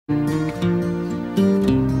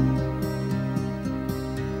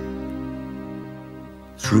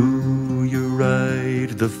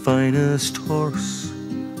finest horse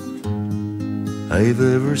I've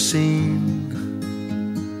ever seen,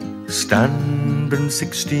 standing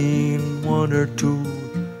 16, 1 or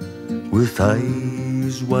 2, with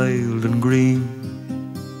eyes wild and green.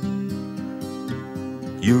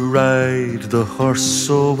 You ride the horse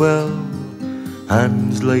so well,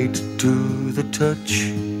 hands light to the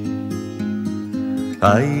touch.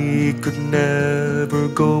 I could never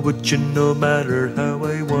go with you no matter how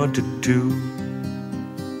I wanted to.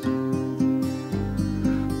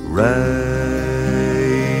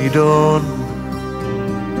 Ride on,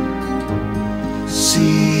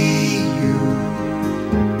 see you.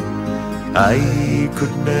 I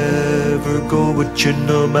could never go with you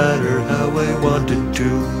no matter how I wanted to.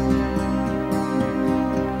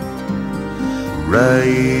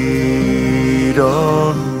 Ride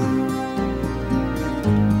on,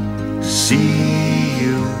 see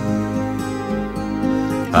you.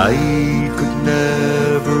 I could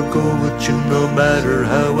never go with you no matter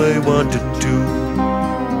how I wanted to.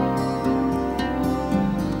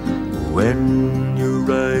 When you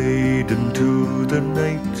ride into the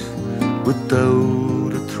night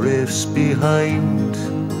without a trace behind,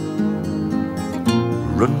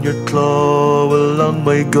 run your claw along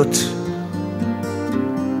my gut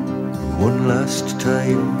one last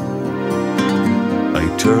time. I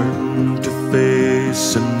turn to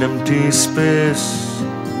face an empty space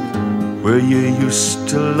where you used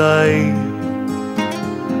to lie,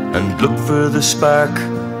 and look for the spark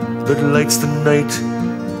that lights the night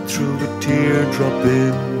through a teardrop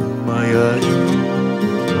in my eye.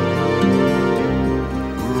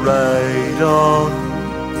 Ride on,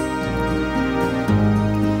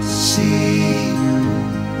 see you.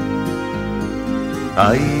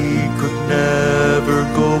 I could never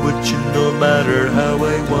go with you no matter how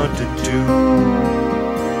I wanted to.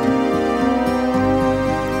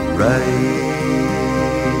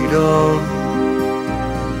 Ride on,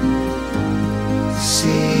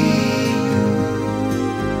 see you.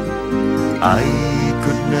 I